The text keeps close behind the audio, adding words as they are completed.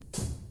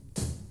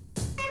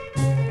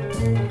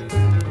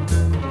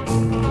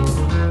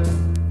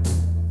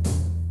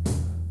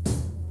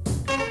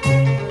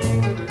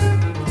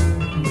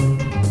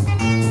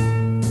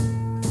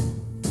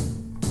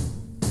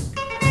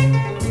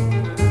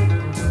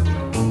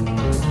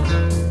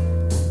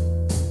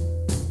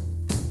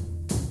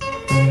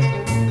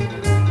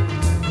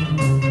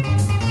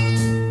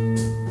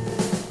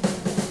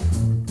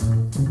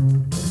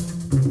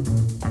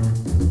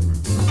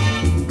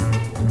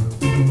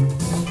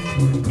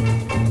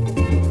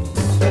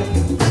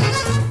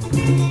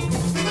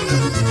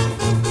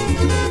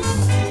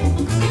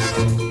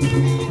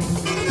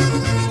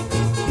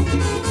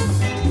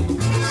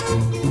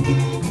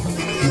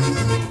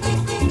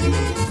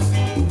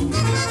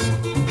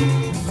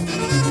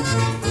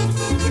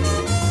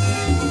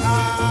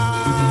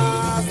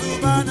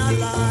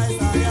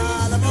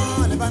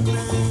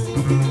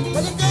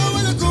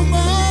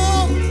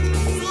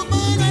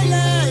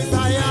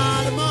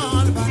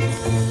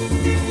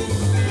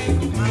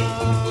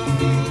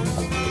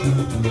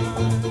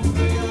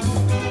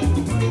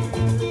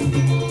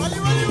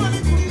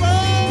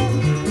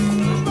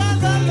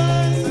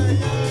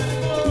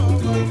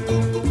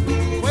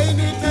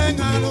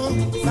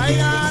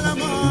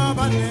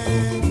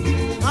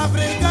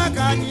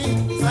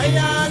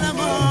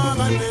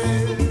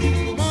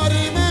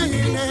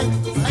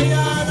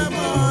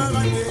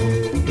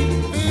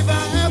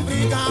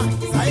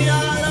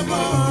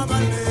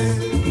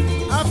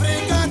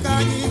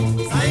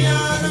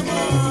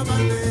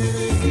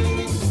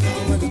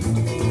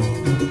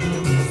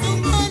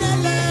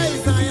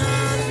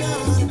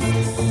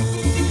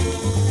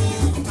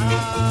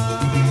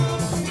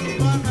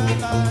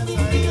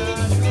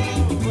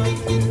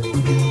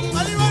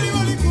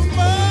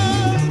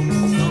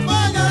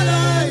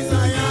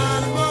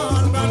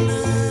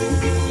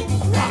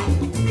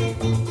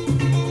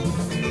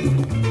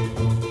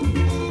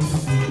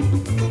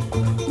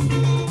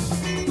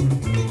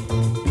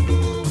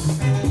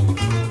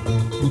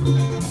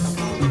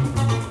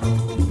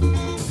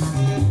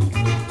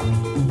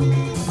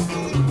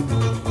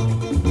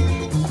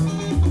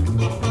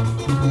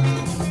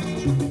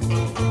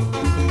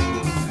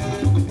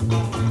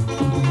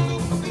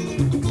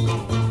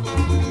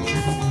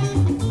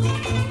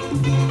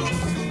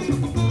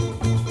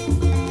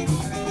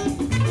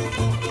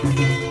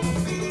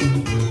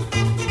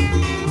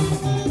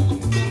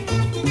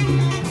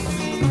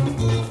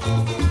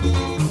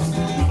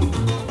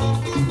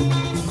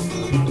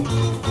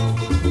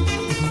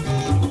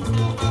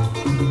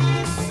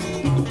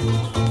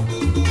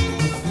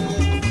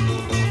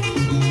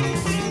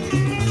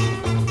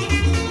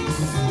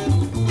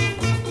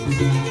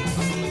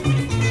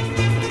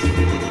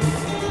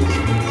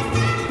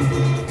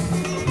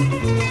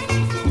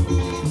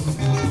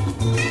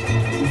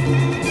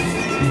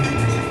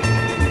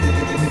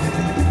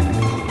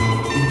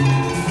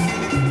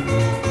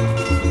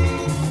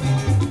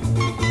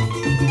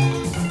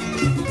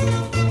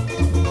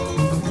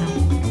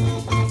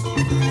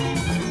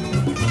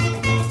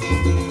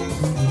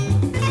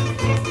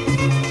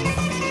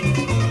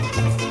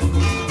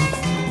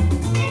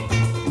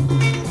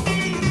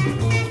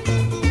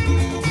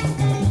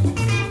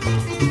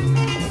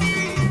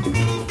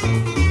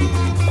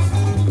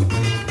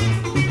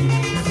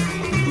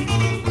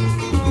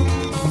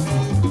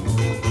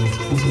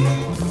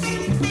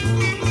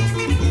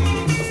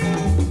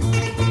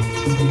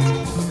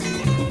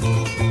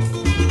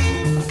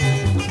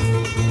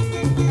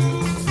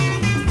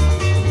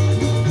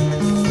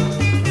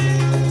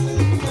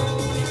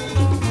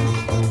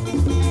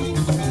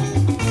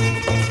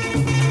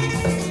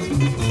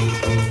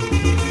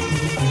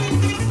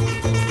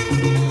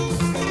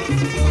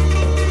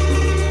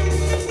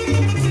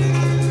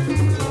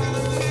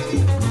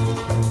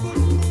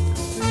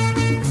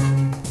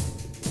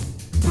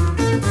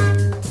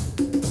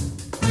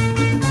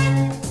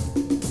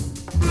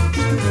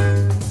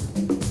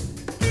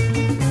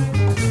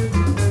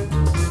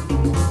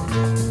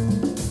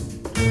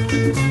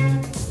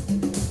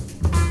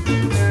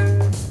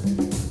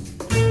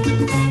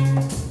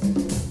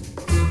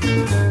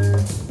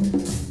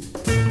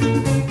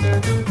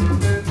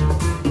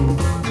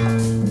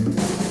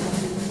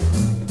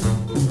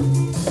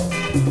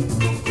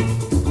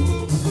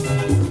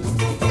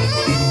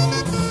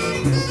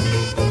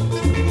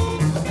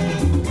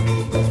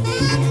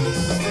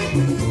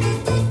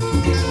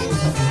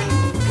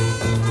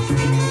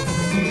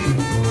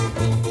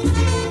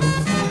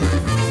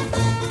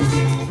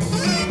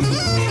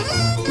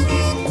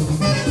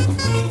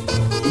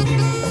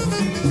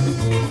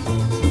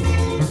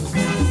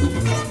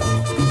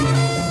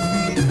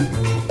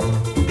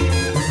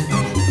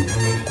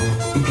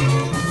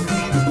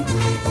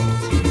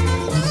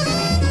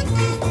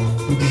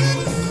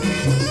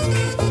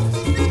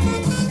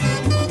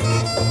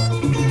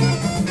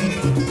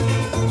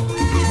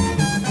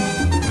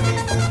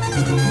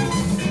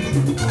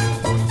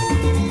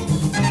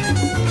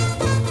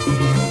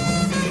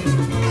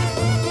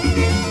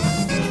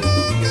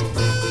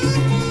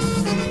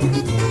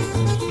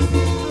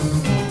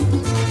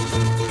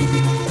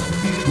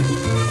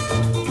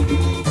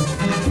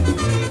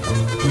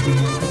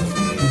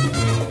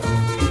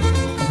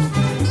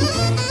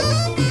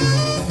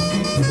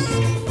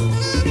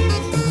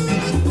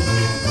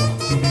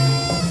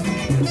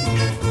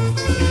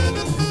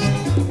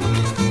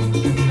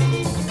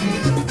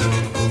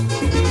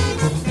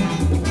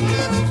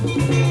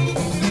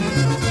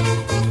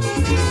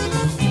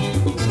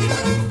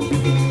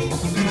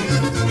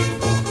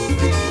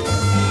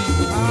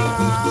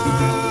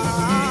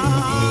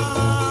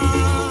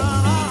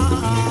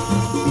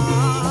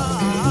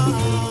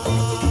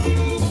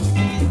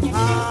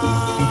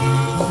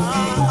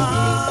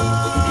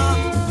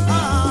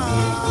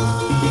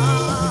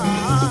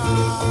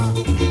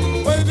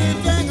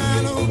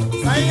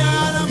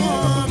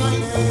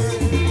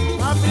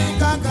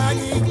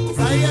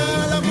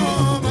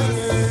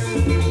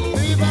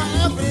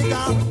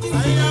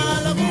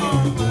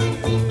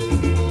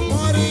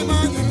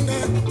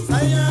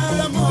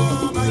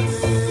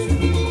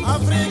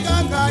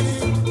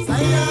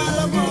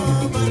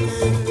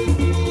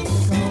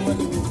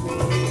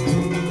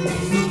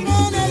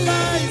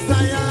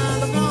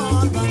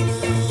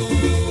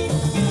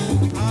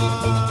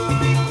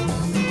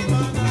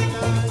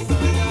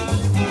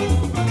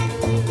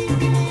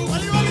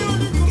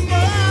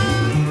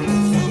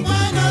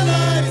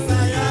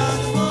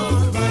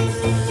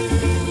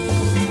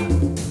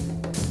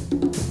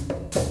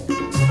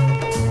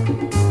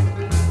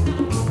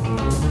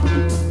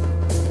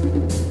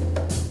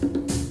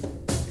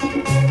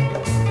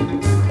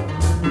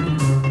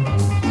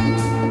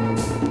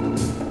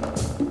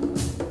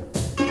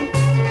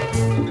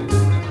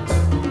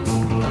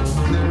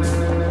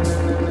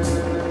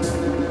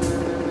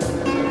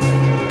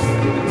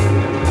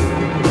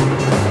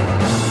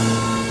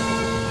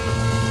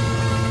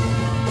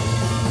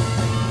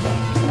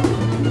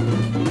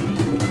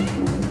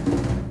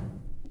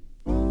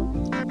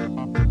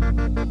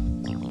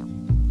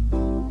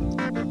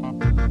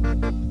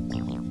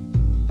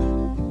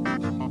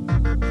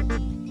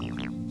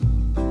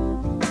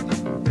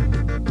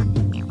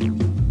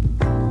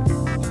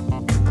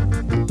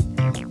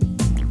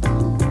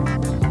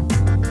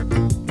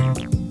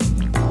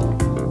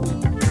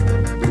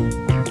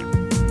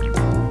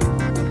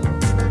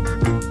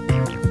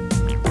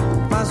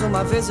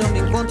Uma vez eu me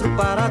encontro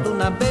parado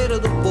na beira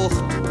do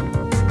porto.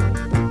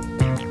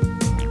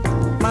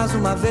 Mais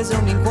uma vez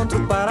eu me encontro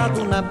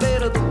parado na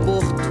beira do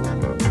porto.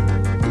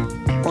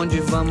 Onde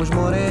vamos,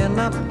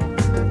 morena?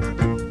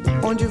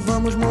 Onde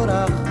vamos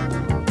morar?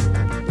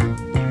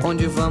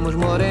 Onde vamos,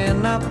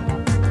 morena?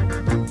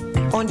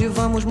 onde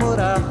vamos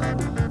morar.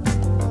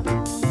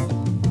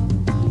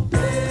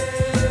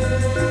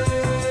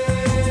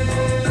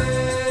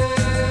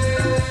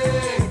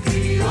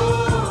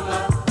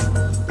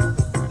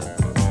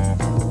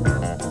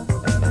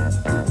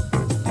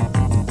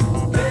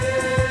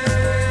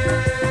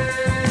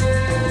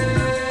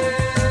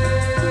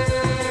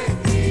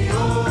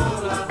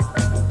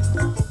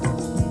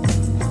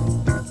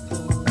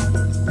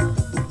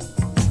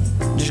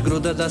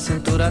 Desgruda da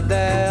cintura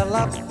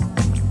dela,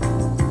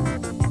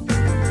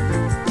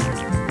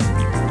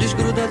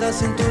 desgruda da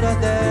cintura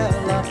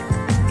dela,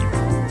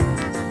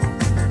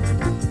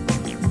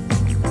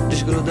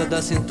 desgruda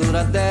da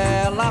cintura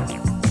dela,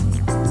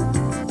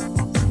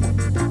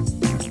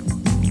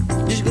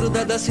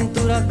 desgruda da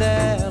cintura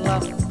dela.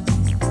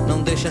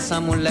 Não deixa essa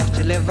mulher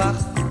te levar,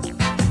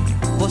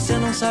 você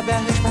não sabe a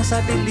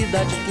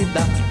responsabilidade que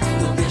dá.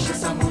 Não deixa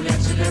essa mulher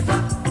te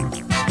levar,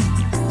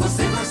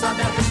 você não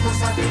sabe a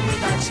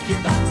responsabilidade que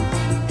dá.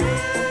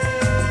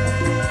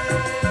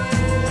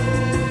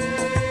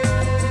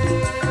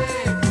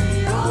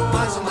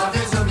 Mais uma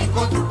vez eu me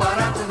encontro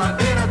parado na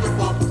beira do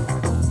porto.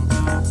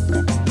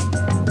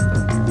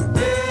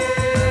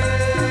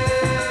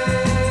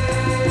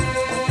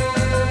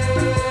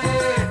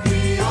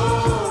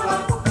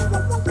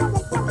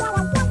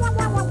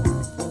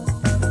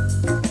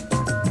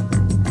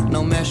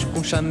 Não mexe com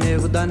o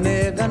chamego da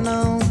nega,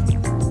 não.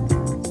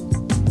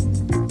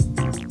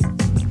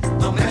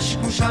 Não mexe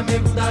com o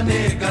chamego da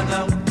nega,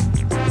 não.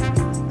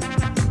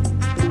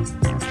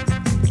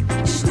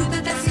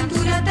 Desgruda da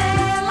cintura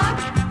dela,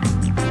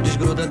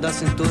 desgruda da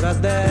cintura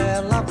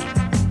dela.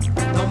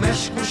 Não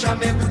mexe com o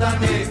chamego da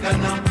nega,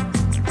 não.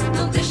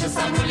 Não deixa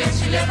essa mulher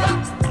te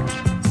levar,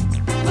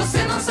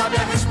 você não sabe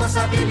a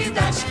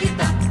responsabilidade que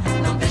dá.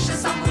 Não deixa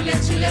essa mulher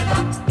te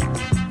levar,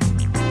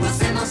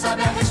 você não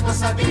sabe a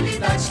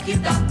responsabilidade que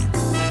dá.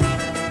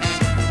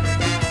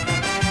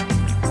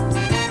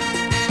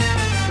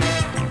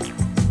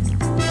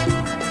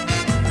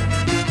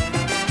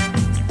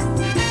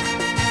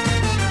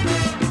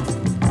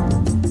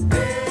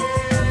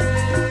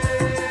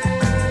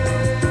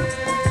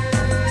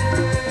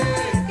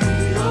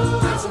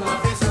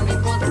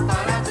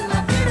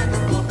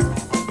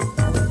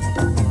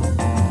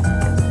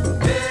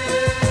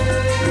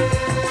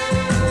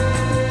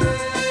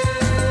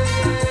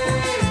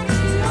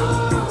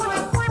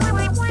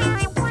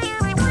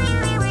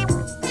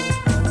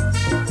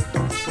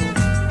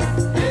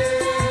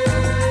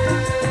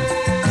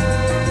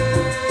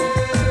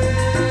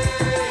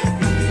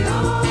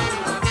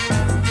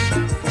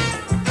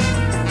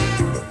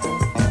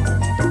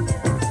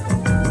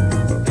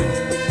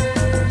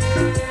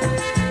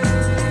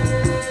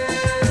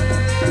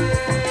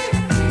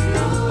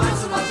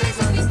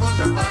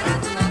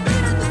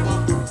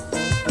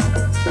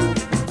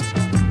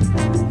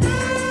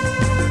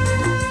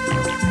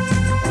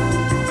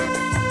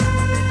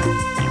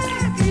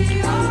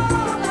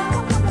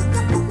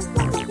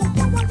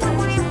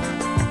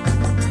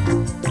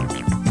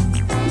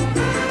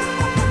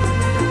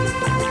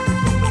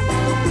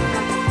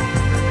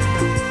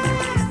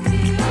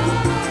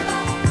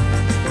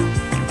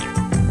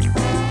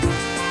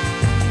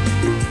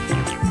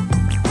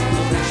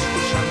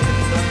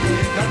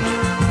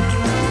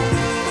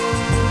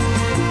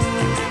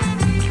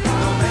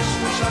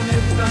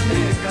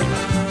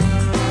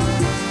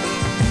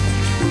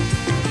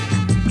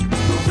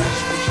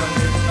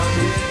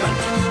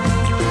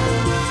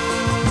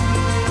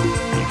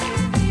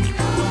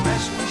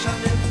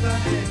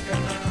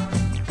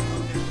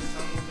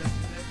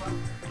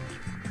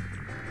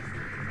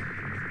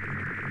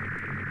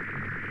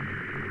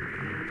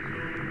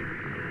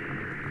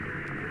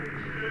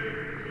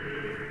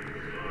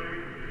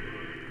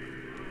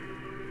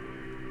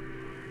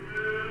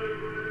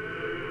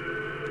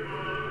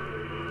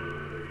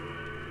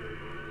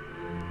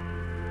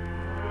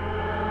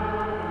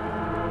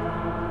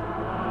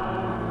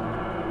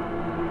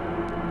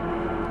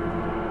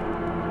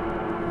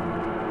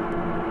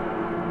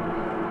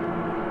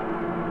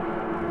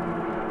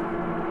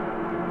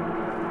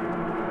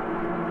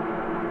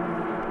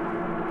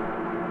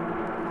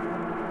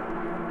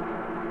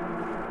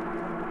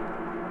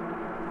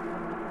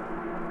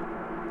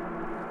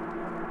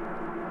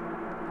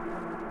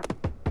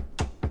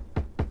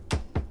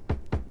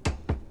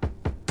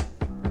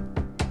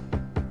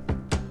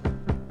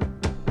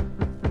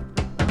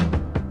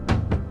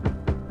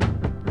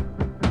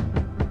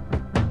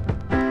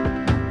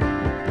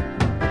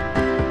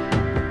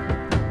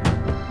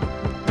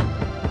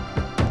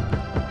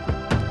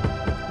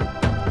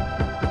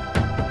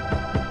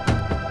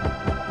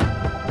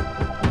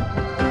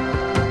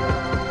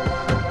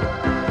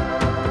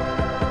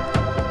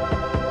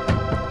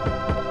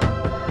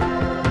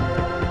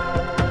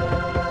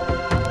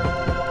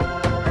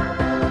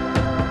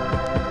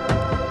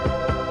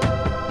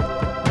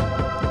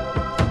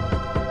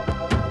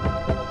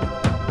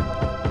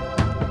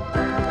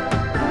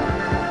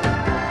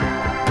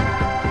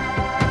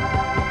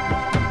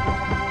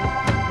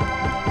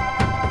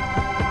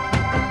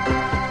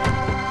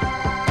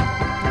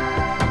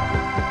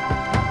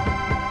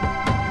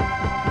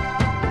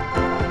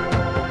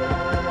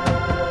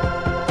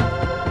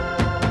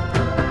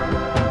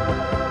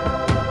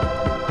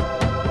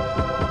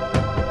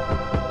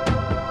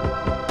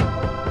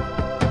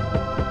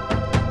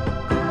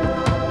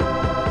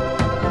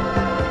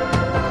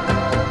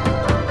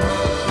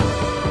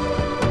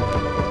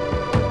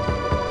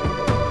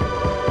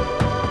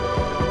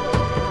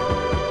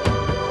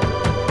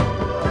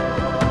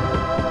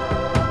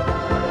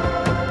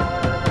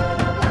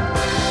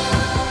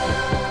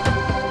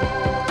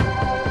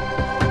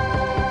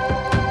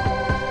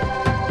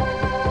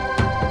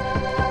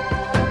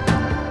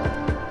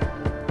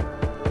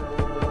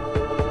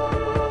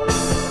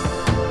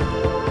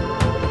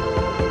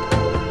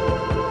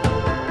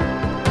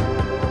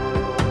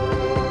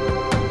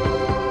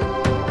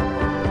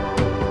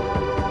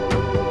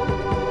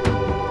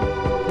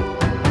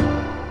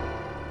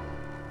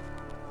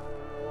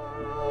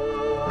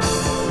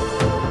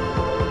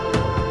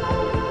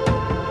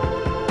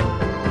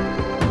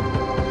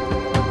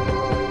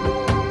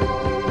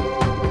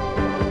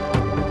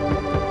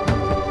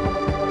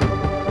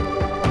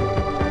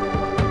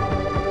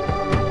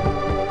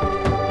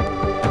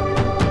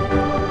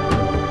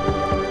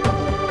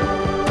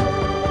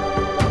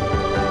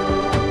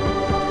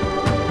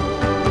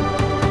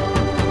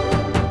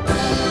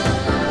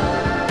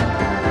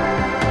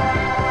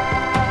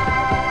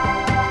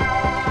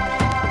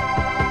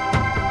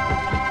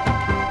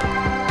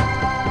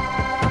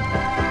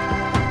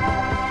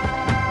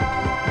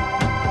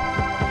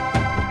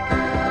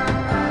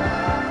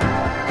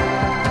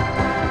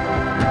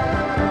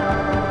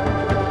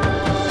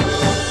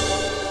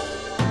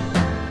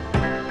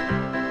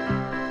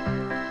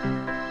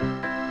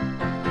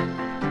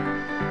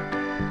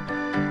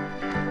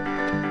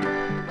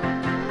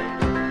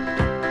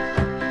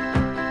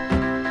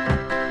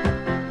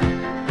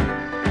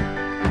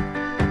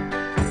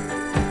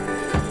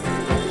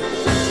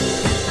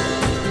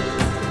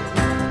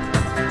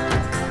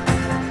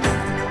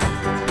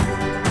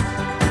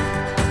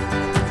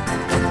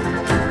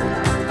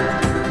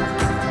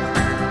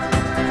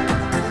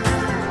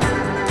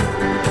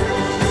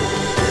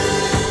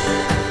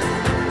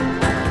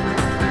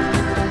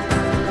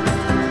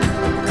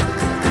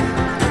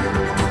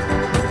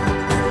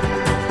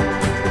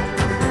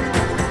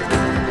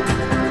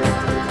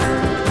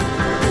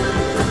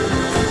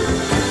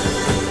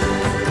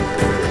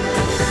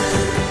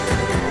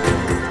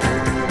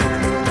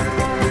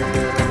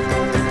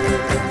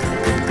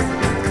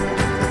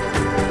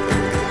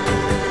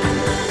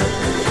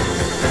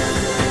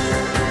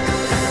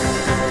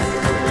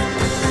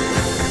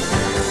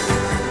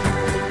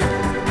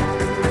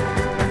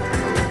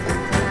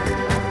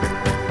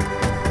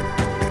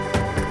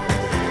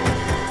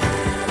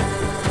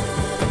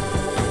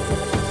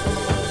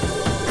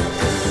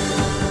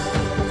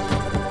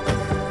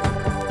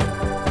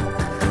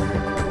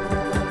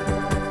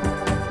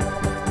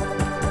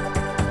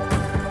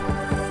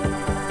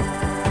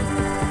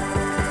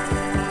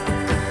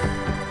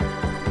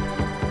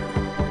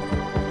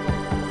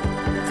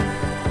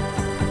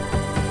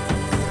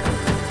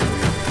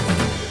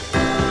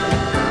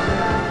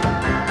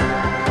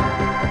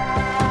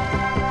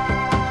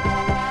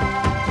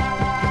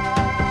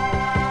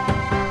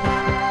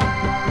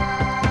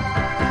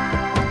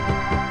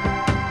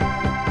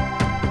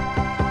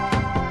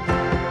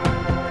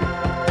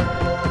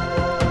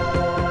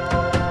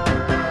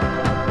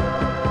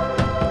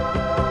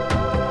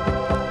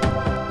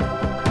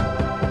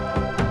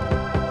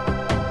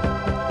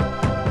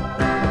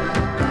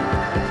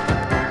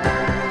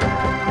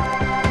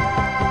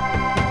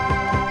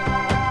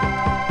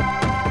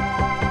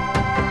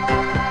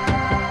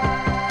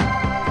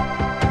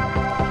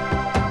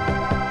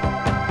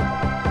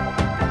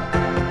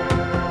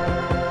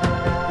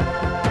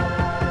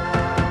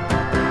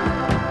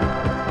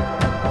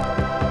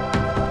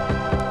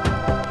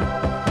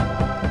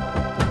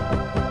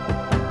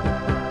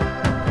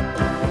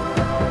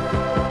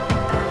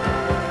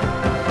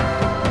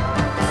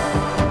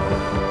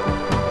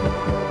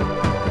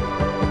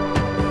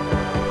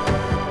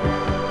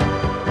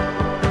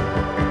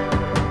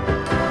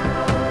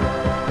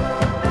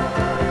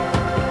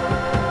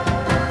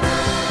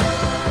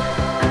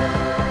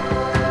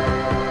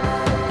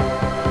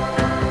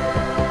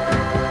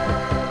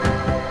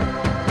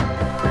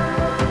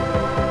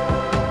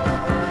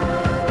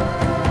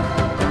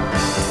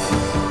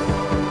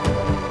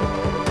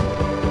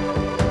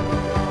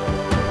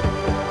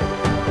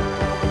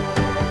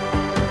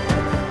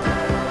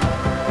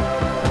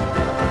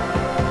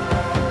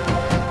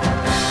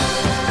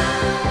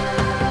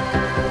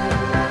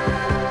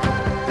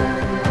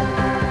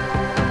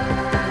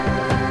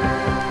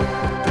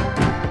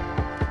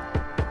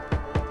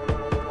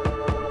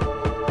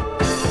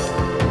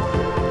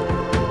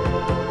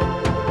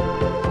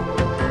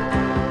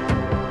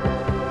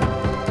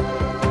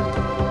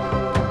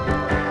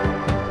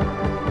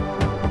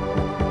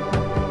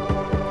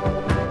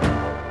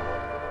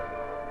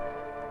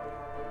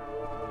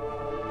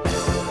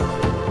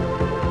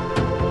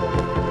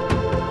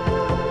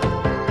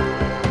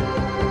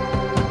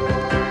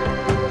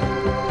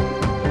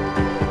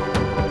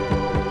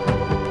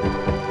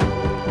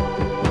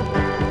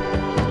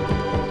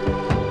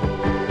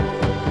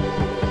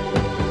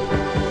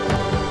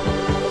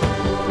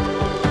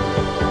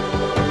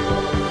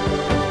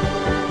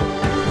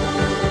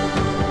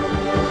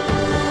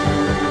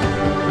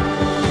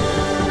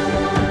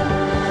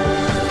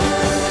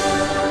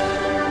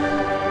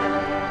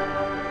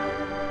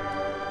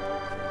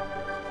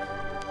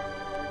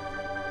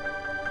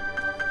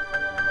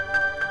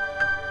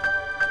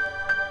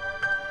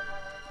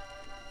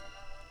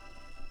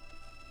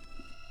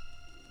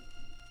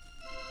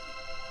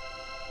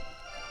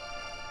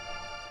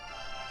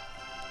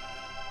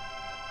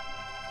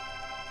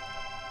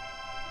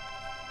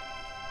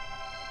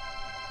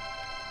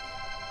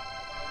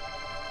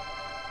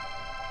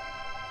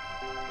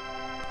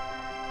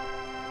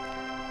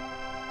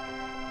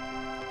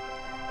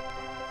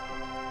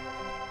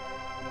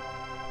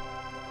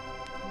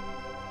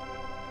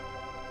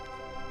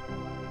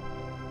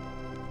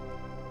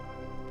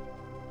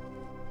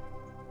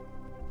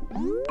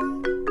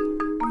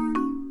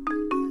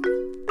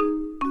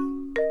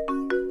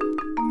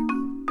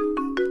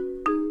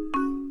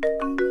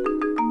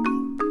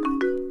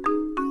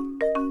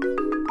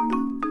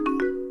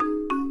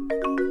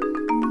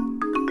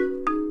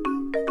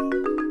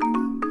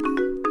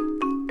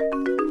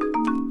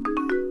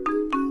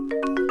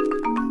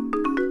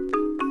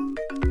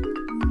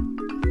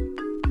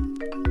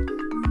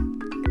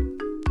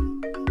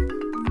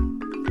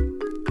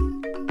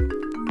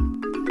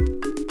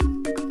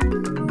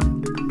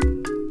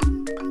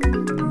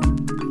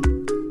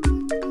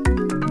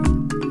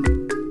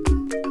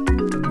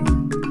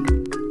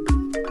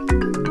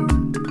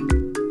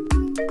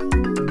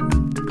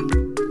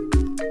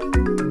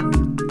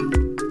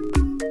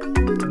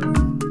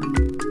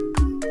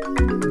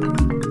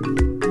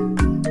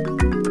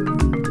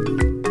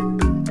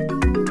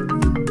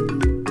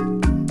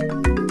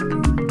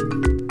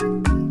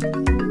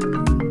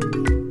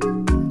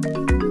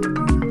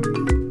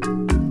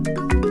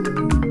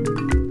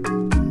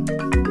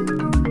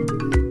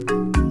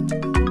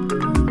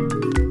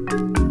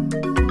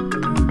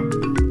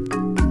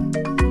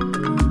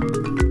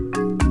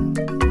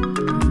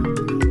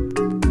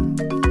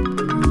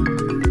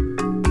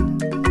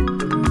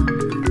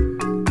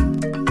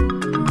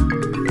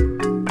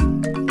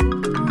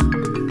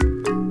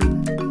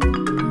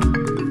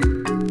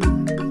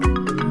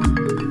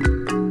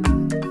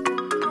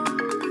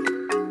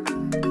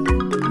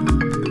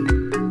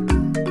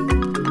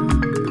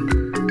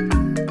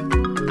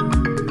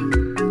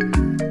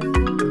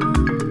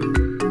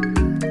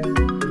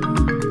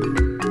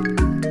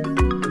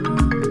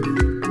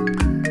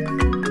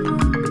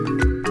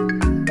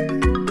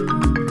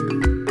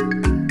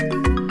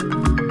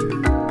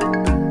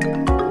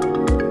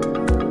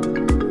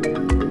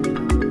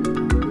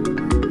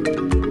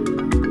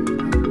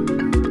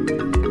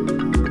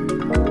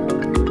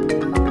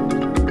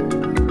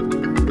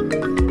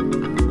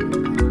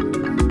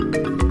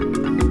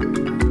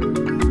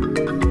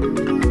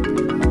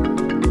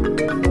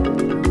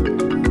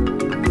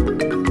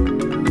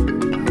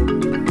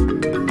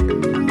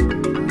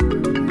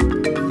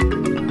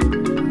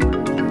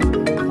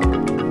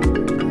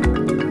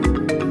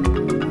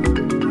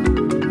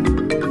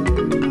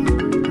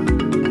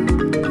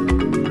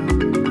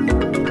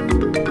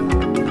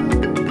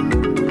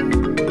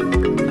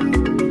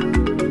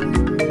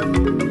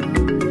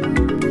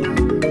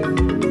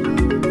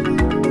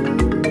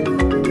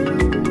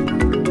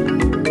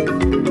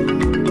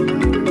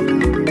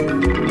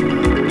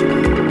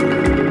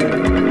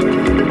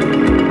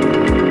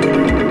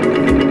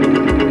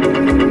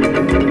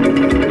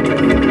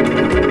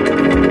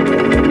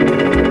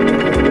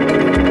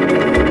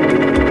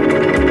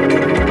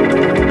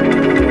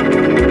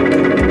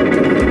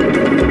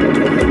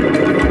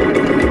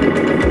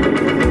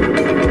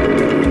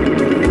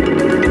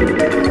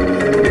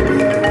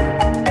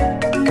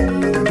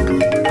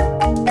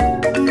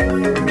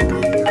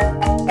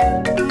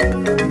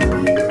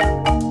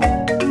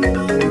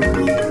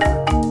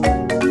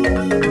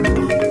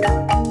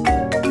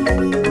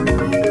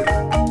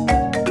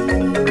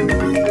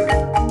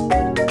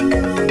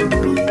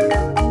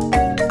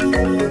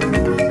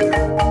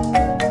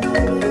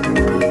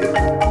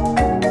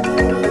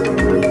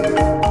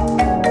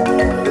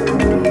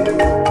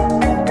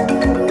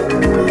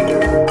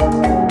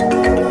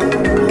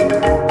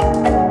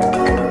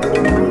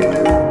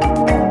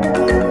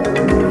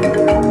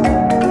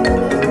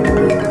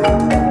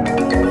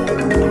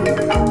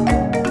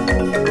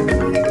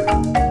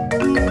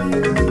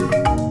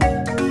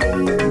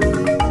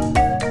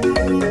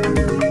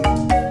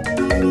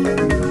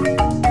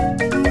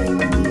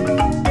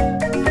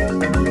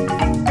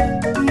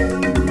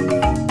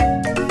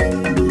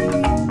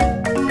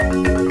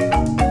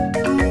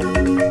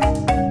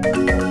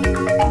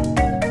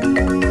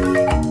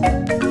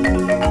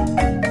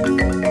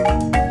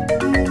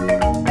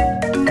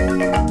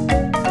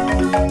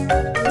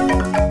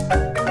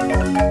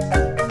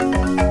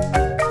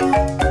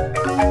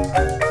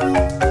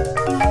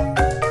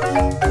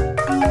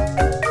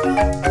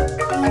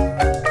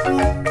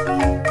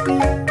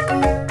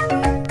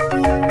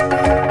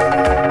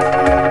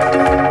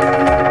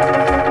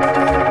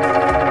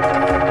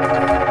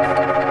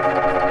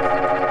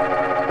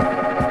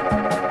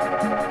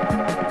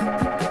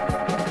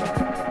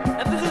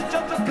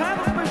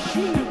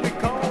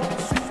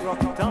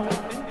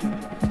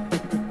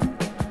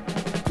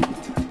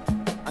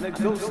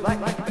 goes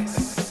like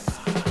this.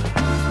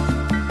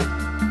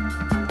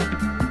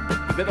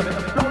 You better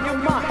blow your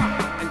mind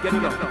and get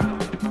it on.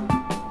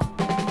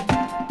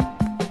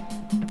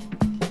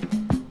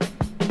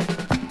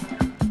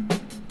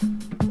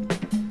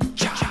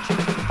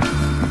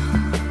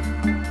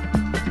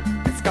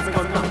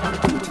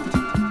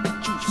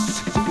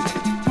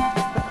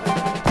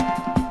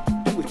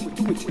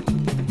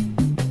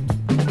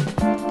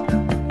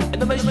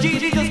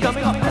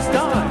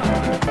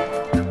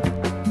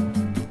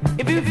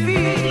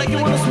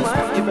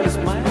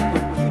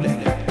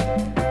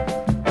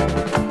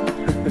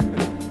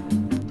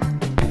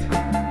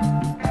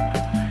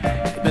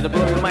 Better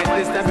blow your mind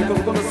this time.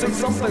 I'm gonna say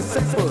something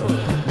simple.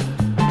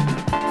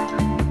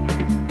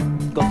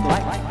 Goes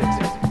like this.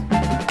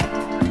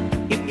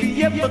 If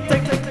you ever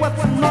take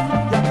what's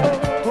not your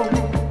own,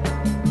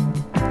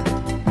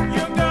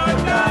 you're gonna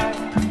die.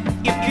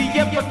 If you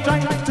ever try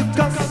to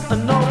cuss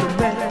another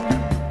man,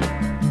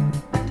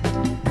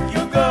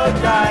 you're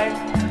gonna die.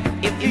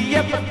 If you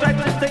ever try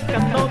to take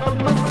another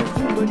man's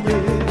woman,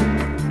 yeah,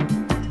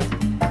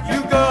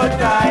 you're gonna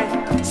die.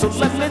 So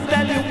let me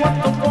tell you what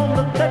I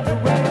wanna tell you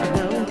right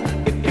now.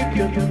 If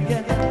you can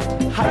get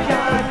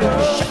higher,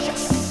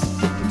 shucks.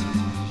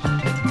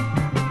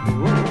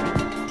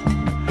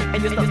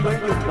 And you start going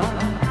to bar.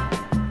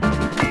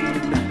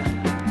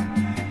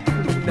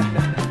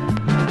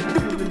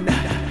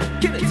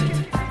 Get it.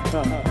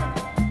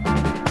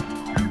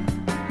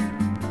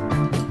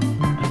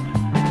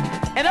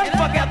 And don't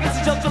forget, this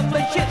is just a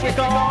play shit we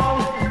call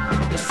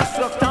the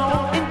Sister of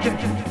Town India.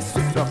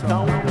 Sister of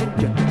Town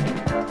India.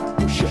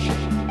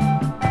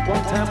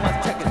 One time I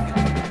check it.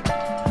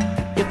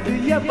 If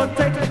you ever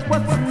take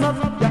what's not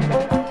your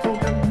own,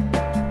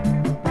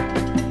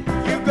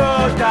 you go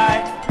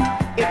die.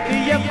 If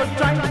you ever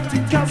try to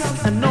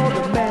cuss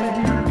another man,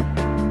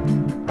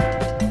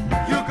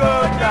 you go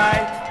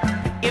die.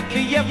 If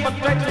you ever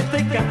try to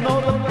take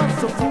another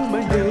man's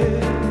woman,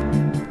 yeah,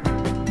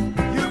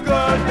 you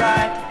go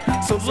die.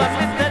 So let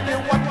me tell you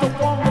what I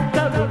want to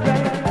tell you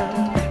right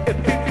now. If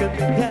you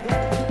can get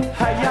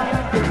higher,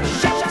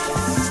 shucks.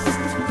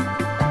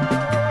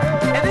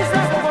 And this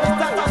time I'm gonna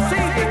start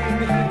singing.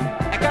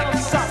 I gotta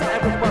stop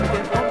everybody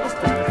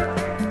understand.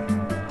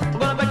 I'm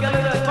gonna make a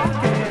little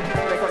funky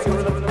because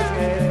you're the first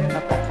man.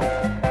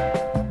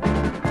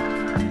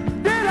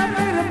 Did I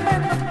mean a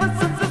man that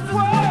listens this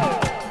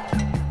world?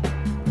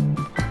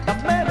 A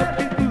man of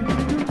people.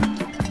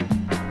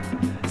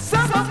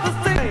 Some of the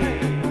sing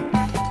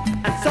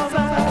and some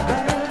are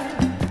bad.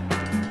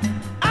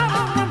 I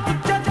don't want to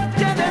judge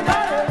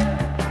anybody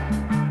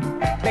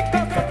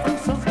because I do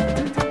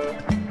something.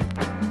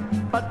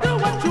 But do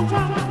what you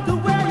want, do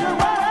where you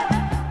are.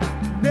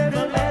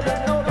 Never let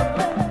another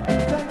man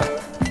think.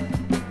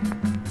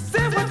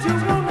 Say what you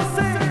wanna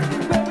say,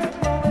 baby.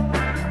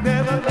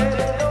 Never let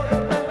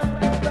another man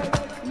think.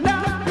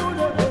 Now do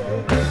the way.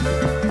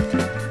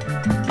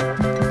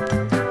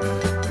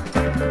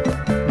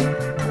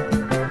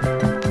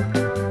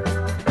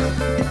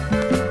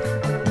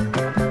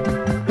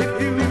 If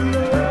you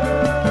love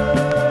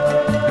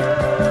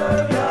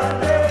your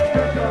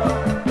neighbor,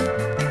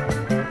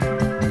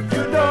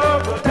 you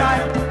know what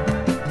time.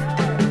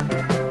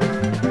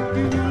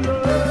 You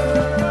love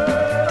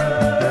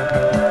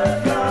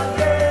your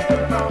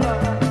neighbor,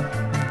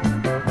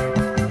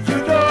 you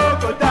know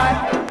what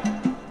time.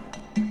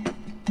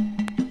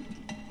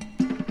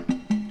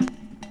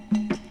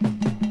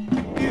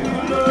 You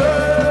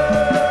love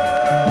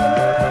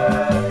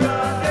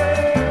your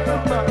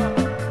neighbor,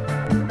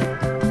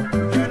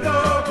 you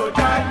know what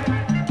time.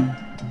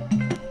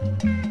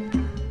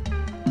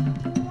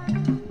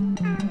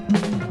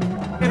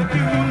 If you love you know what time. If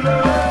you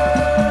love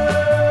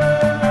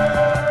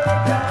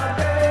your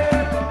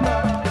neighbor,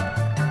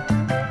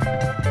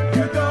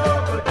 you know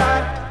what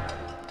time.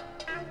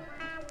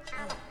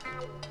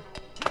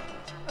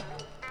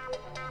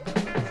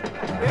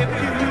 If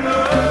you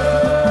love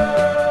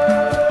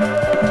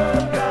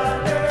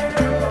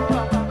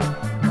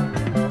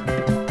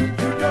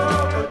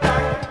your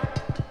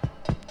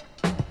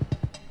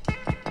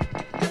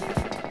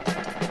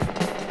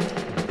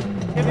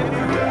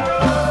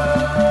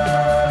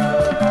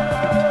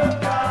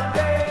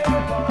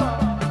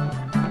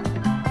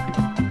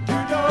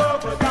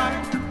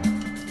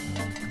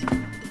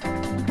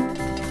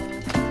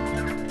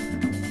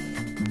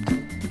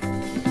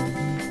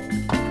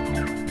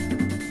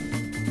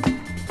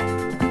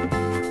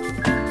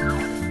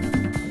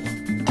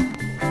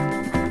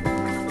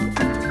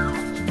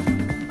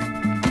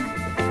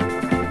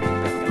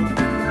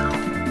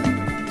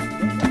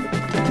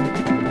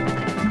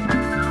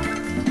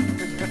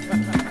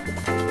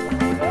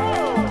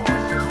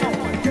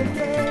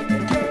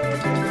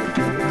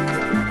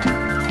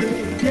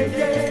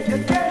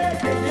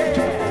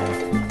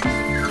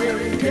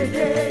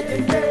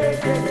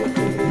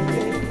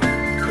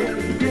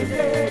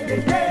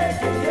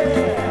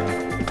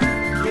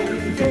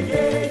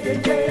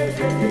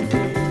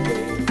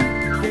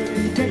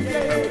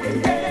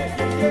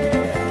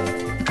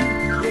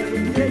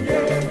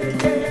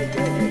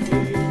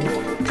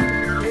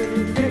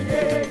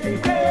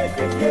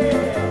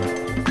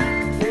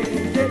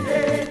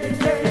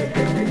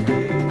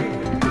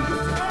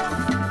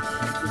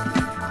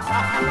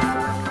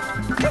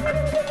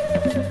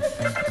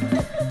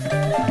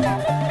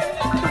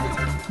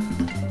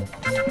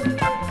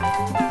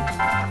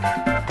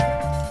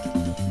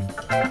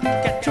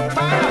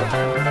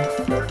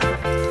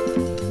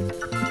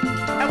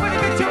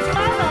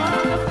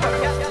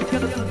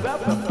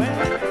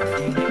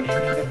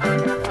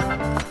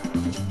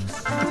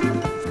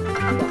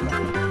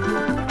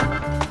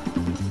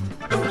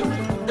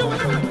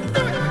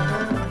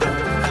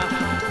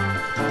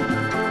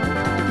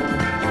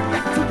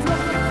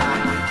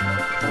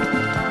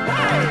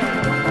Hey!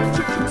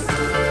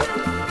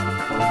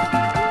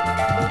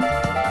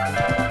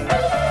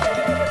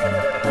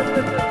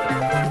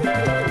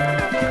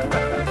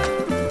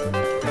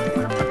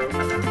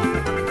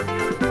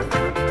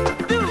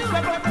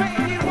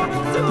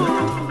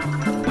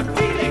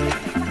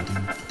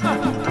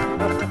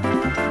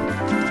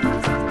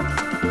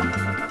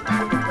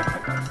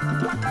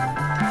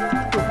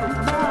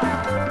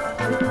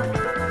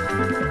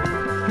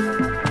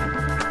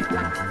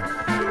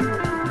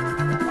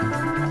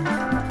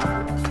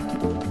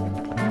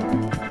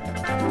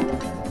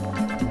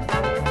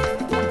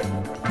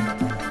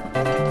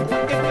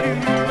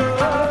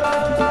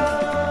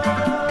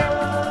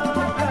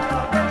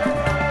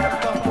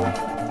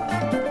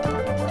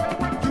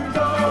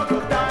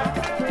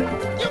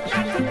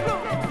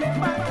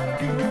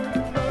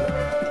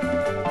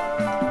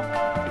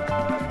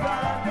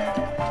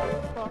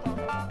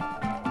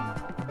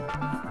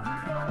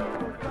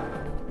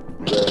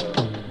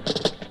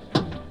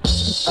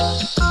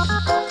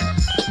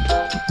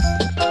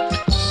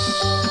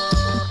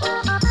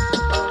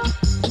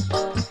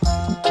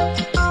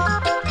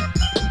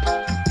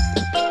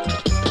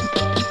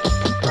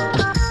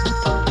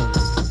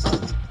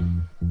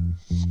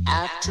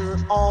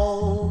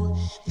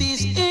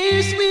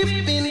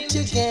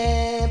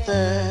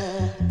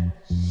 together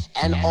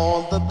and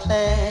all the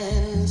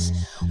plans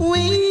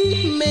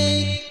we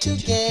make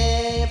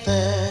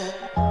together.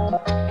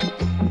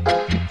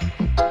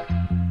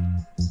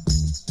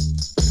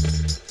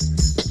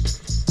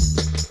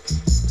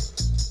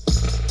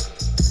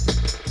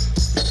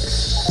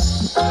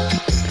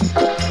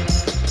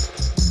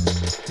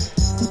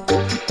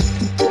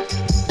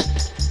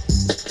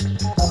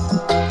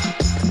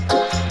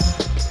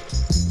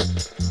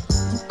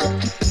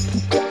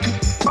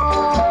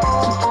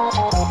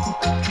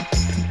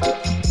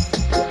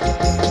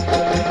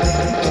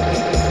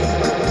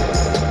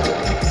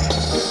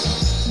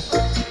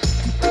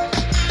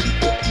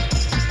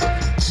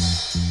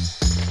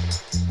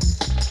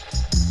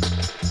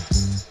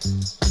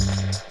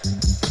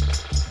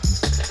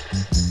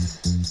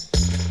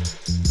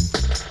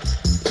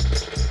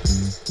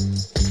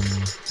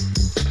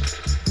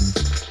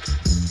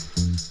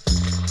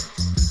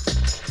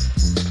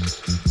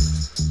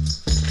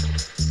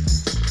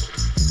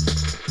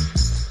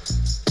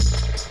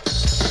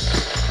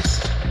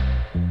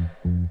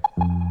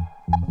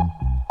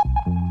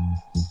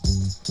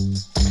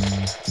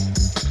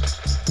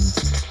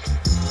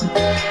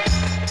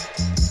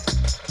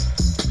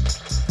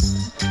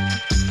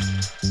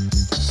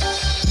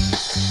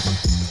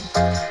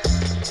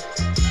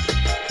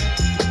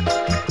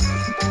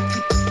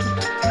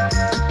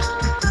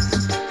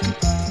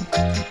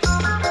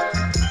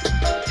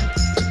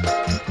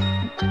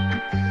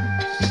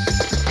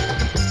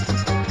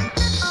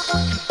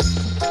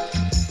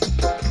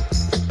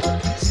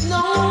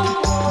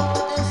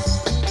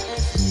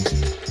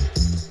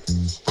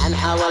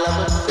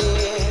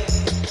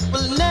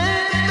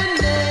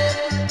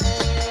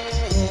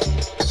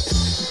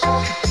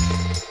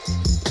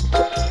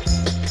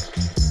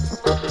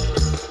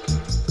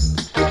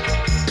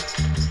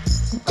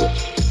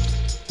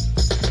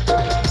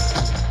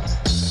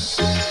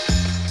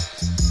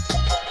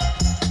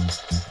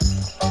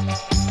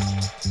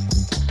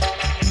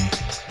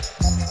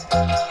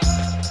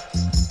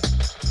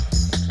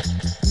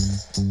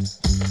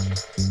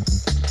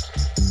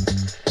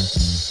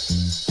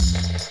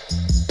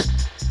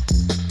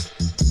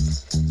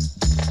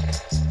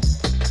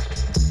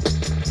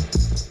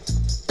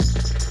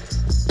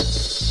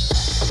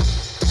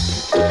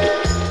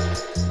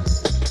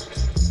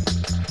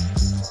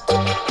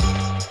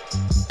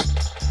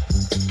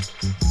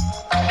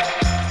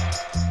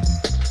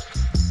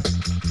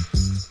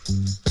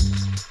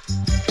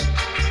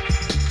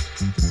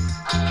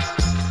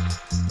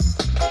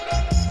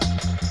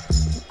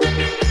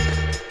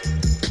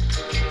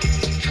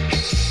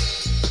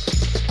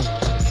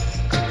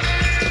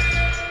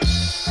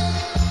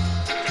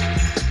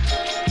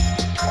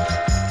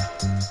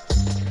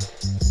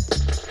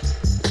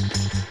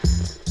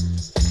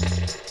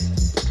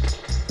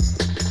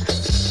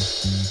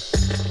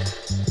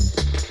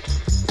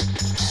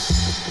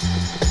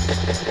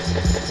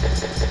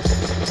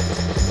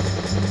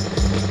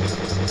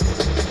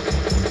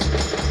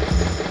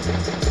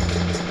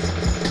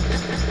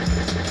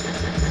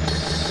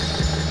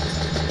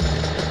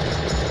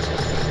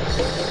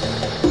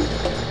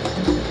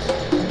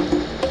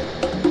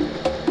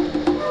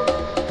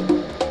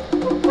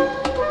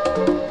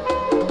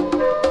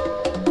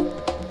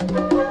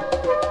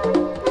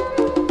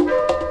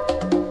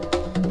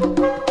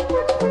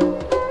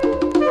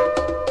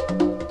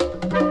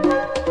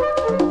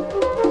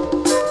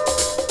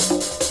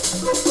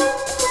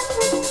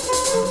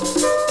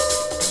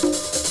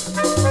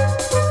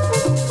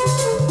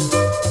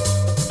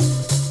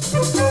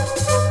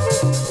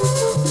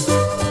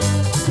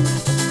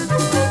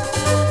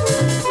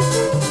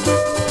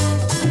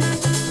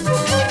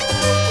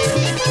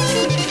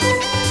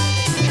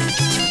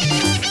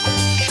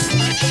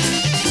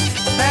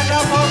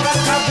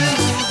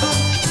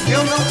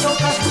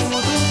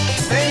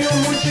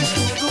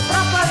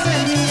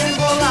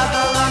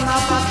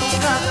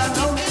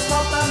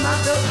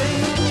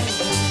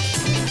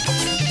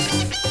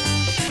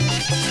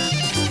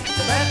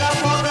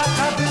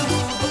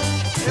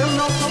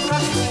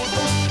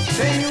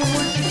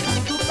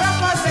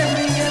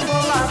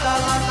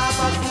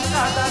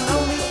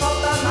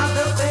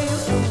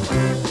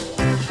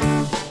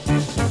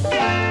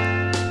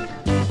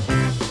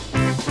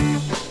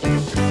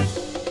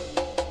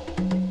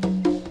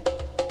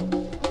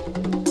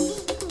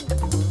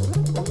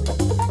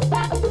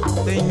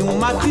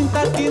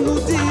 Tinta que no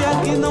dia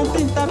que não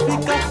pinta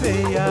fica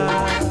feia.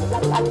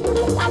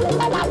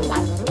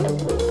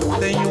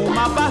 Tem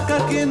uma barca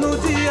que no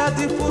dia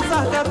de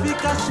fusarga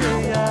fica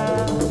cheia.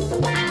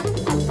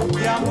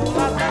 E a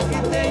mulata que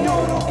tem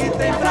ouro, que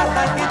tem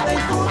prata, que tem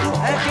tudo,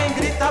 é quem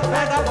grita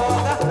pega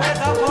boga,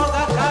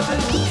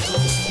 cabeludo.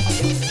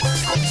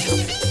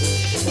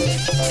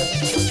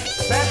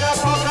 Pega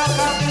boga,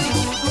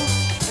 cabeludo,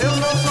 eu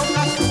não sou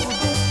caçudo,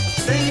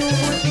 tenho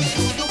muito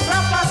estudo pra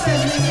fazer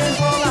minha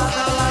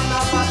embolada lá na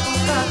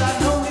batucada,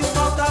 não me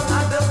falta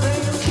nada, eu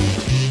tenho.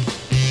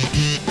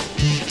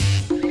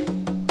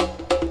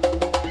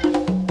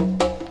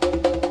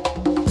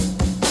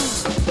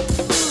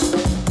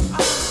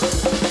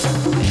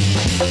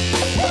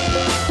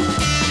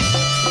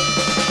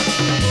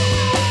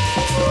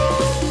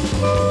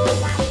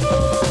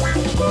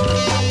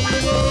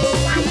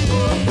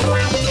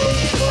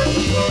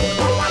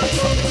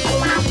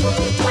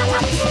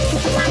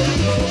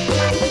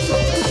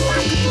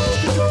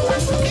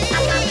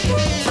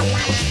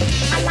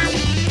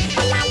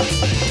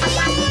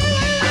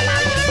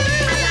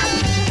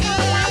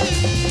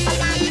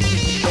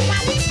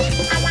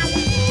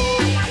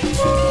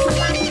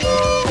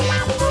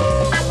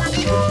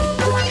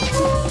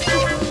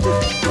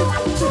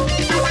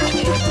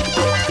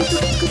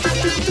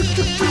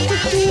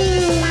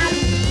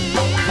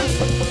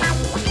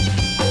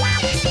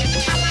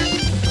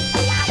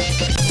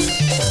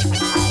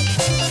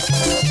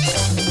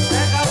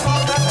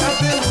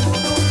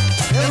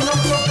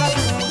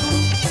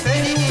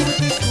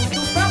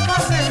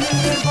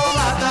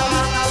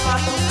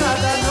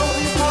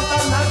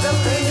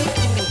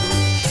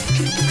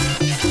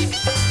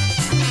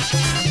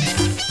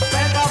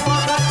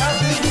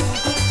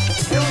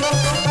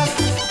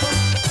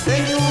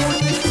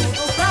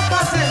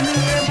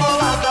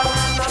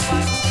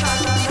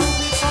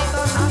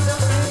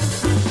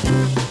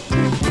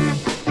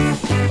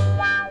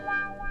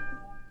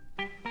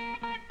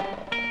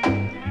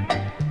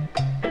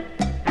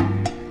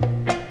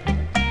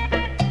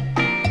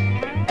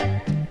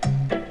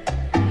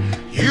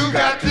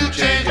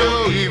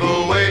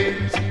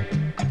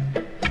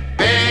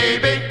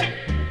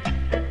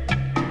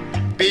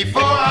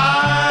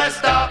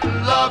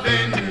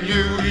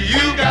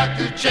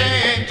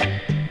 change,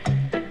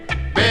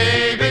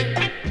 baby.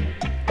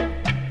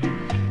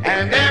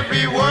 And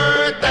every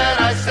word that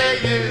I say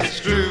is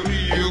true.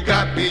 You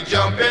got me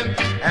jumping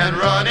and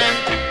running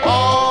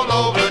all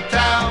over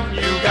town.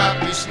 You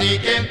got me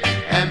sneaking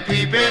and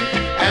peeping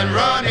and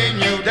running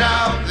you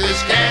down.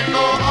 This can't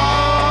go on.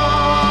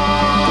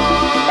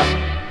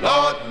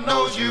 Lord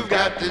knows you've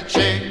got to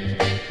change,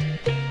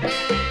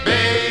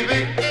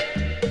 baby.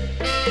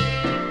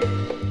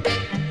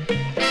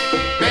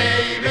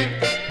 Baby,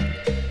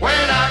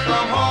 when I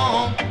come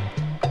home,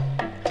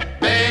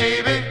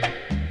 baby,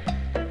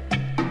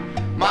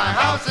 my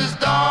house is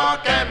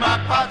dark and my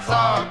pots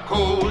are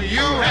cold.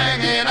 You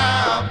hanging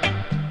out,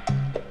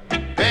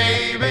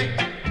 baby,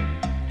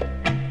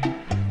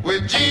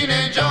 with Gene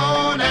and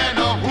Joan and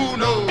who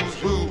knows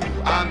who.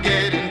 I'm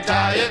getting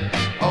tired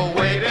of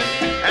waiting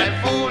and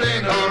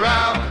fooling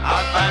around.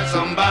 I'll find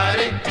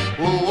somebody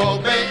who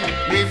won't make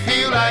me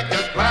feel like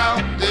a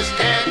clown. This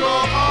can't go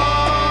on.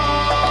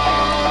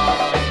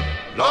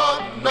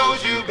 Lord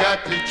knows you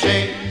got to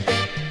change,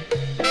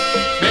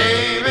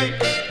 baby.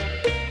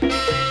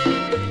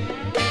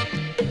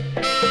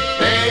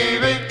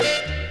 Baby.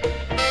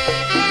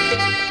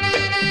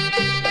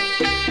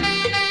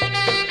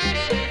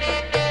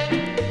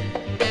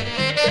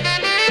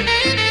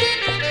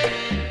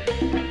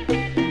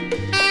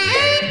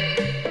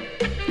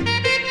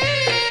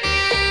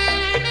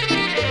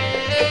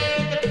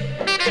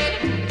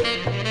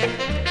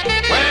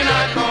 When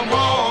I come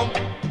home,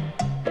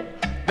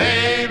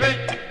 baby,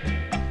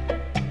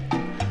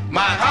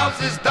 my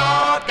house is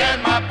dark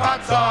and my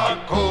pots are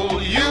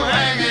cold. You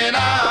hanging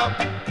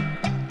out,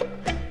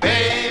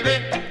 baby,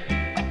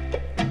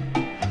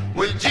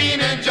 with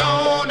Gene and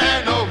Joan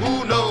and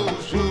who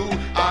knows who.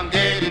 I'm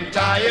getting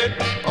tired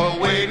of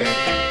waiting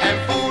and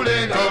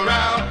fooling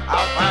around.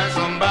 I'll find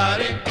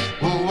somebody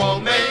who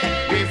won't make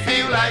me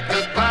feel like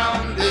a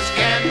clown. This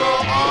can't go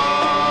on.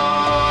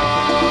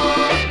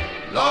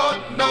 Lord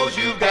knows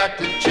you got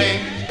to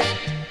change,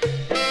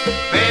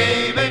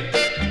 baby.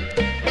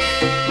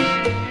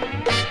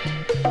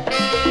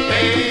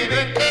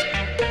 Baby.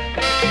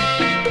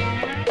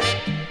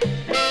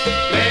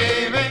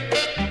 Baby.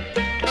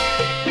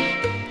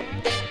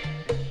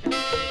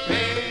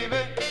 Baby.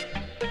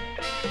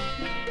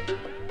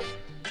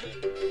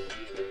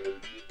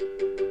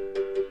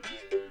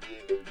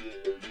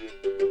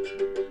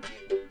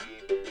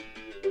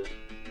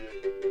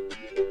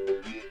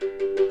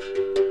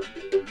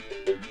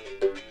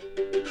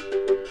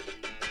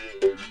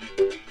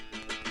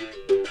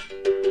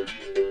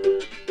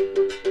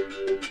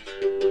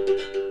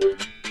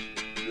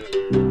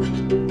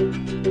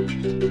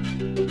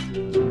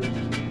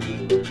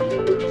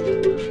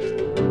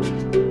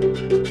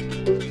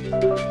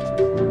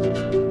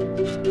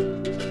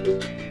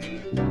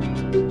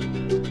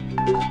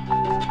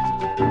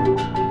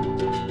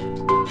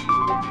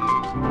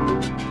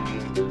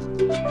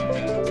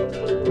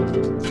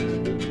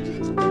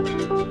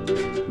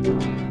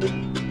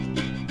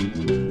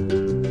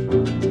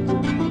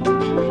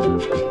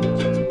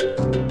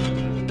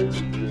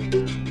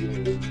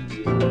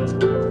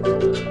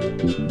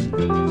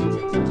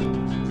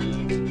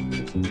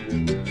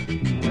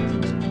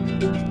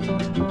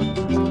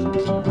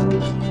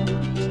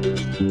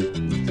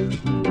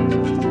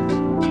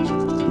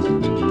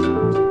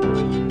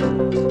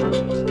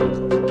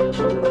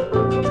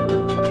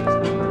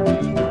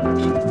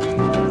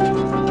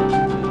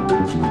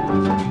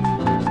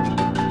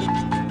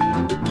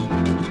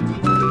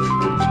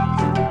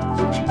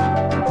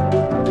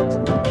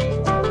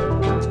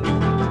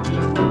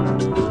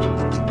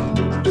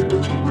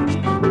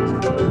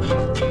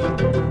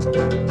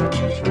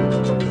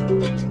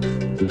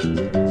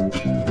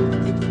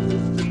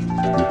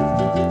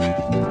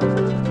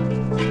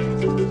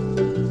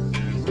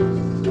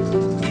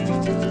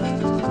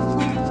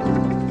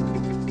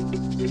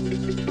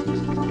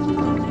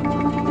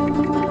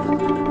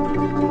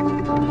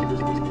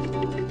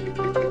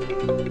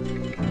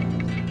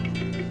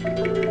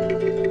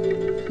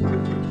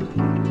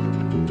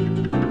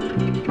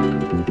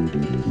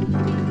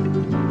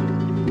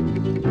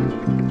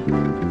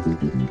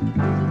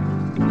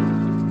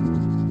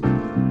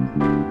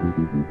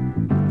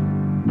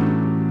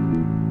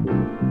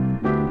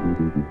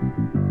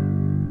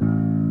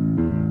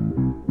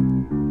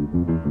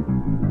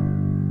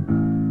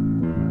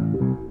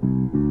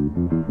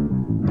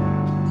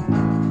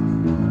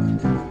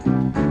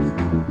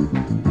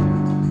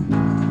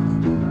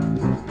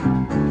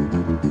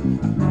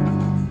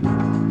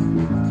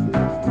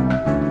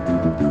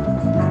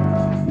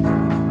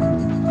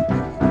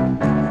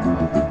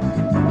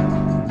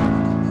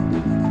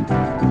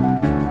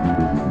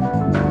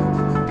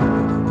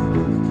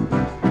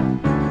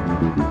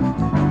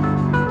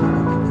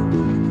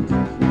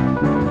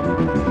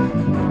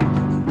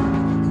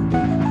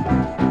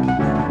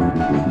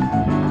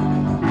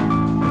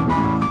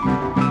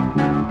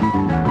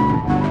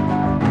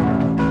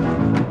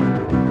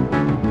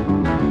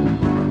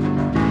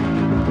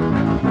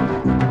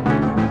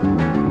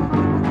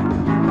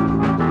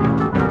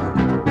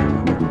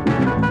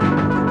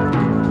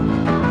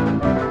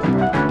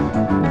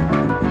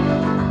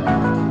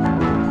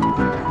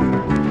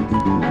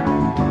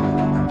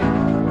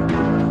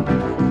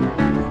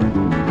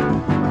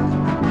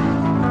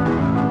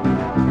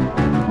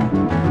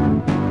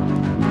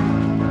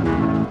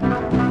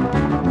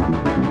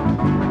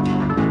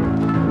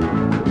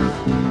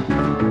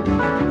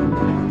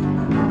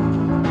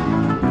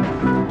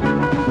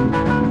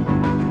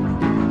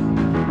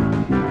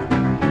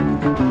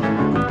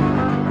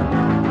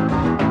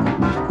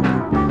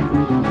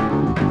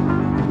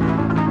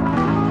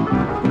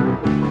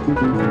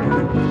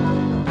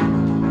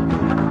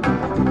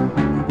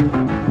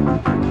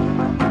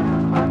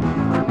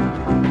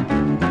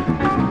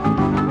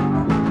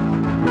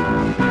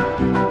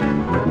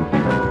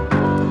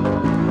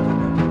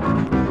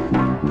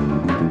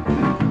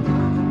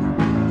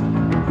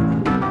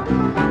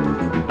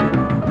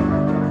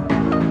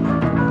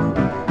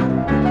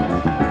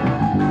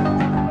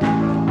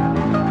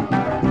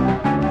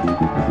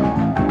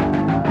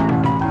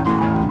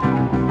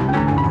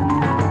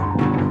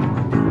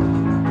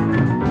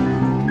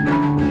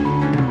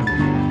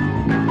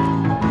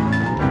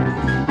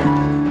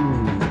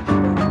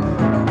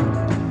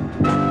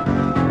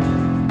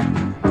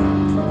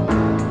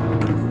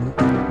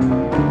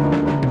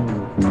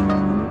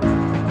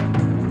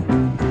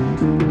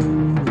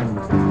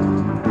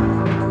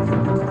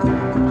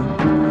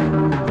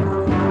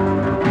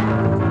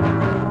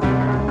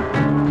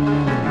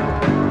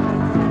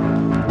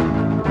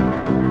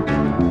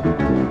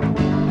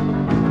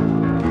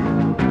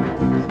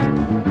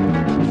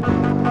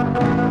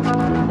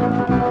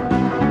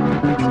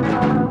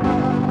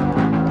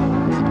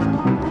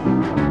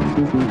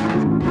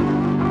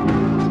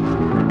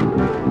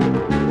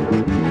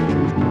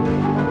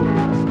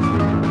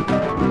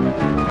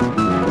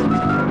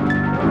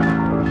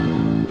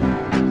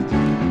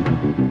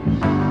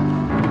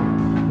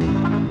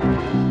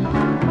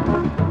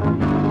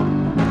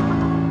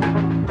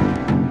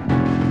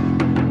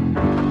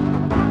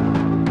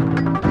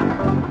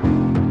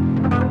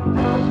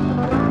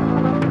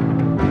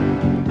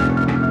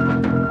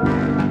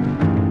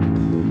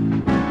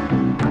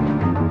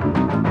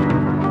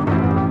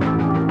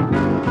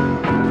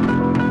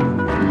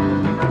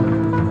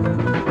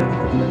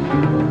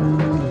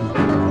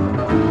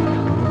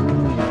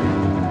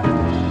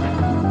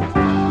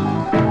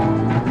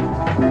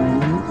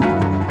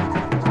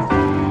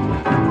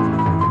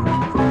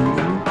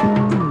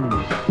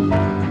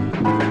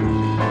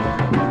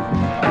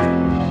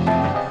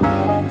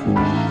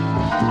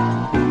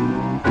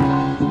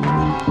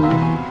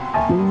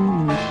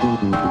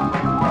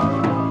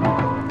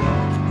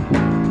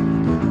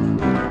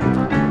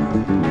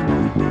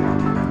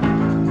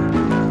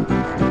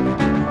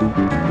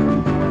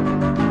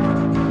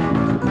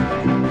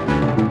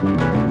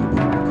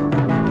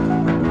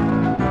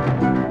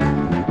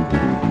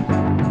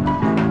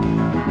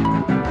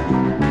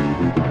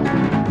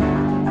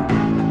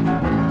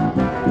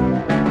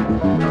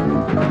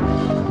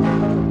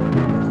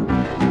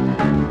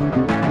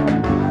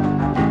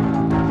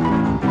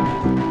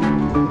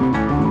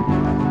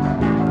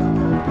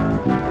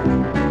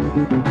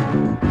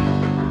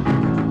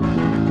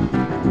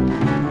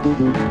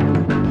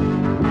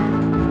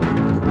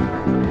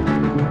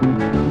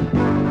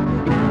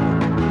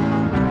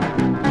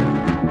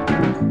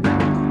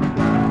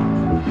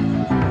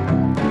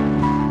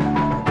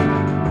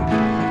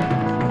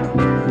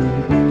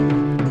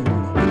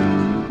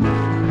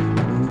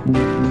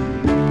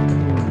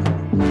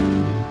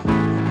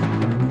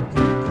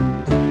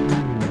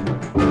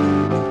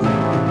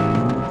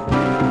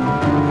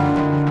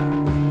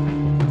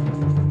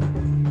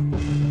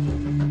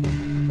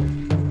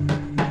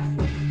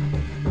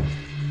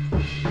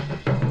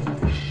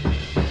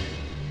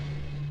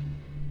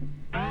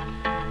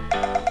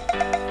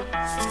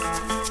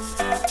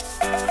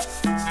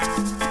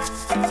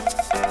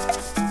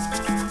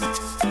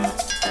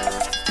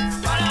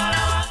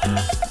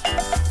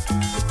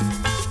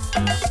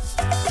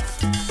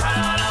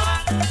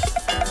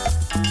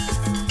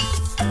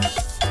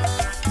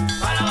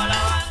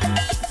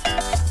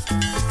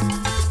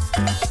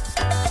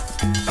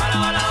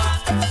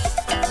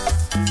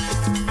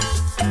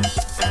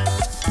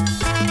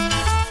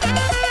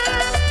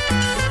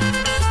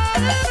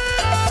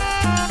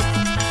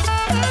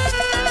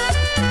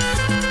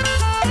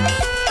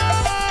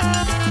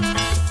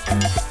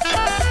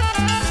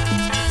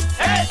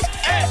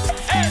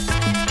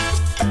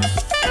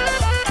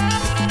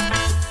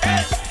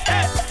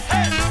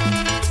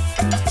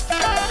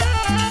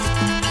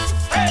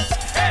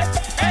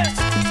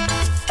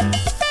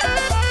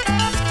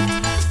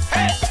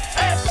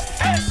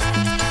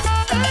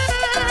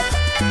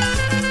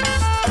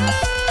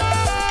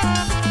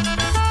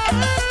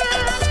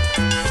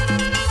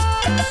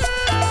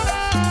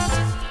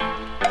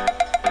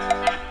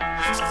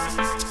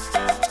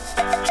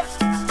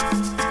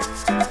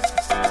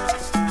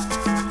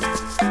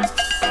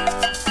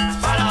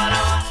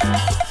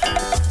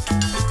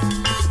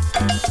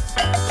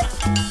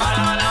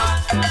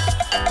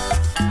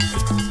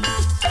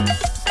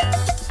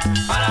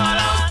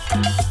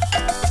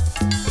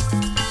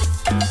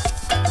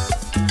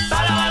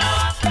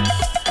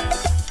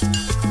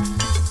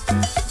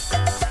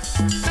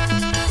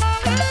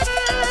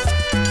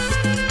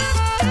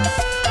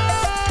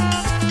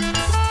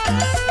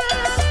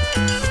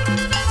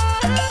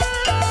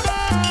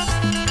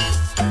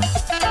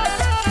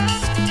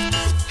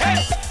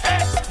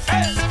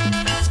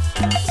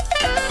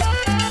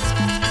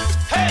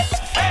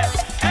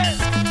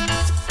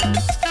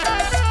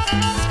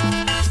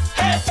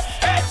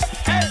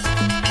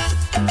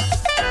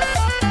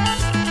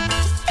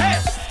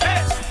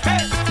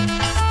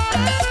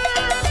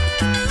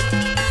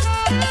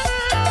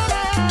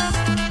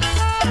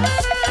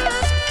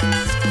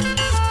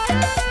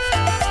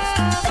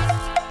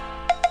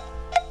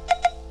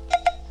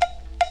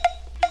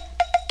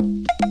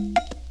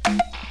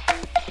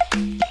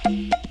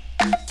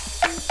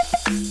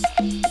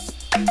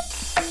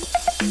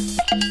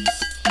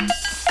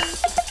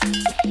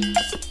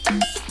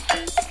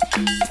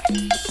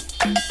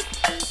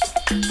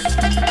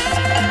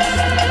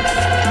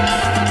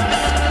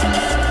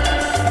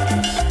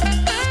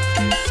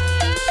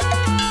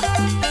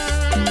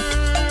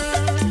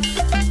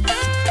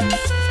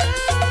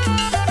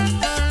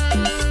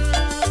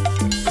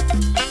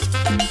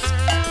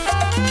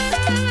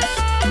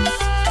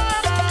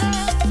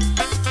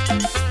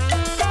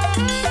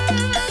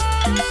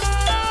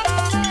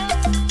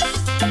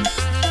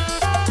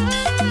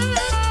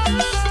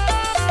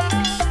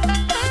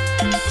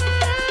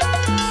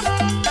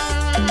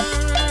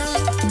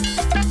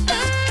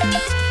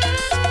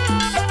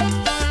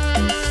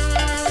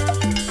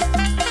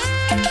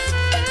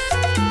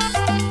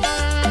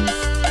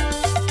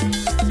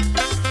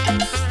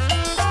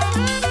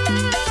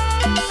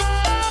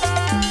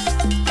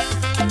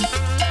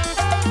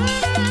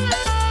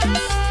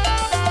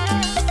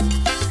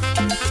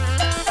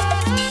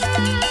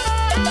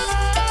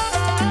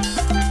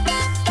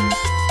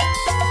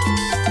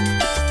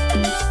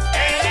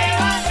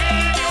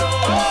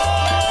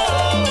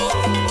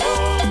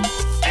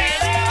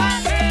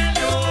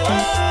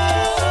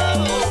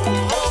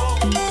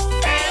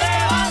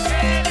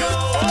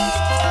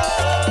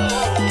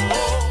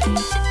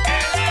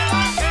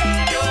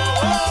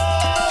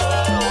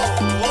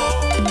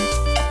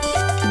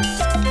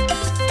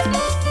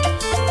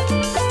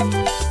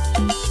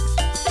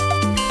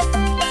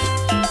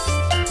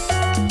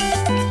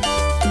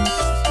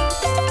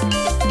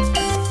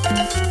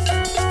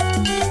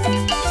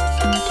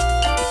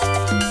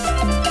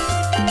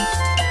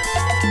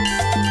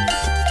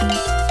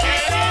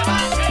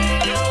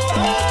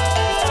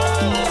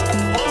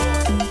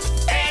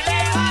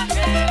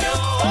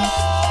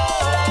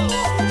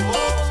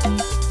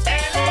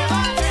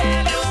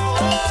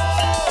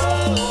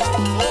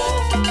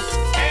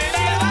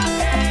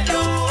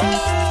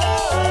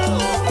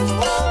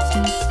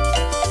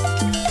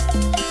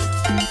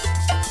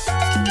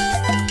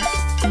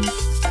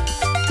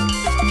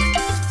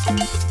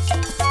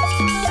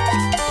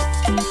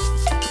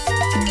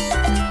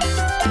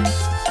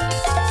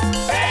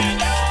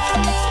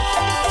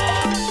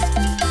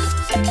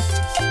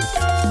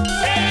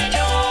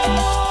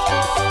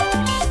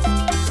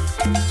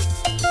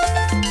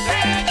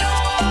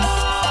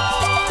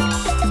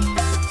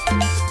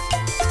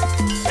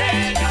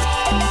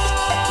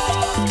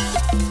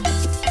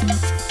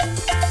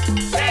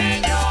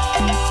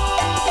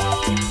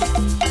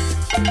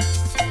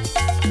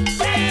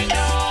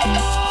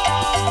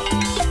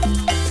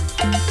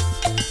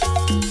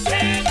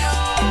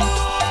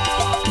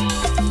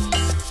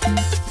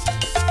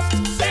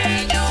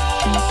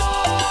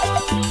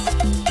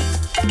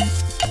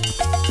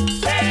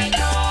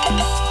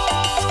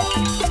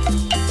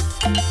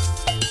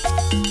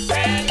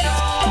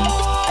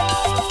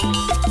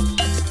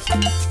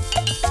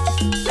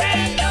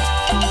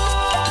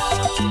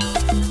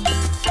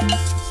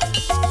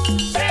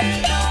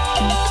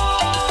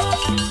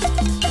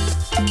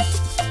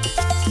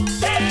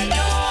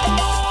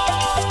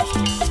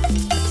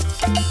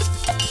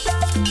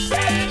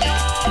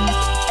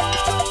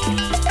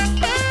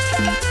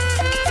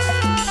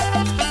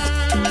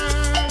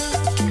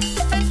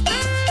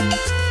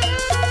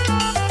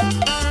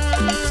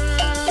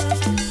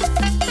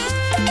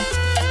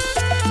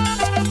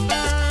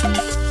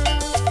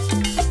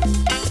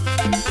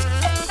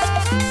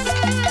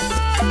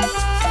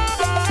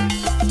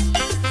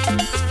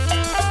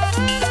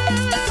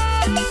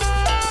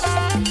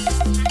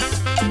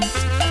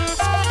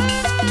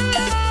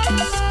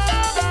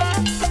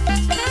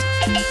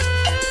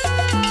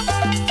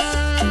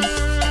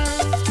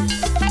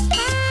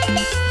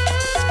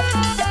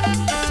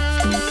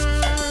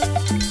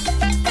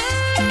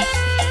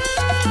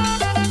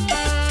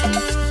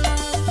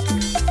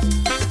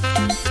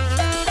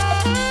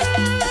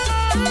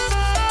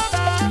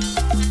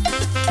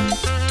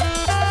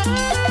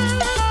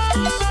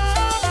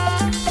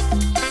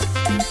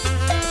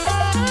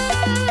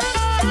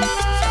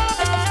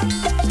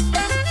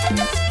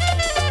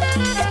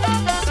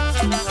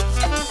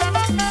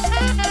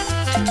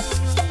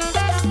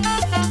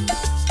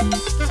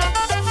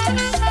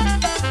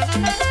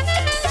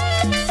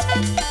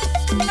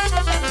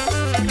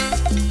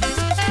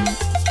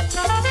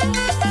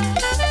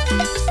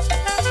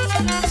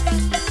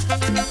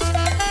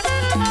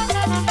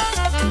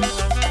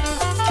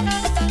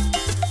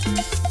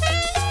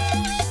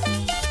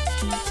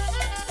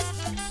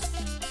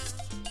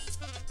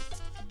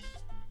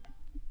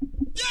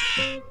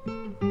 Tchau.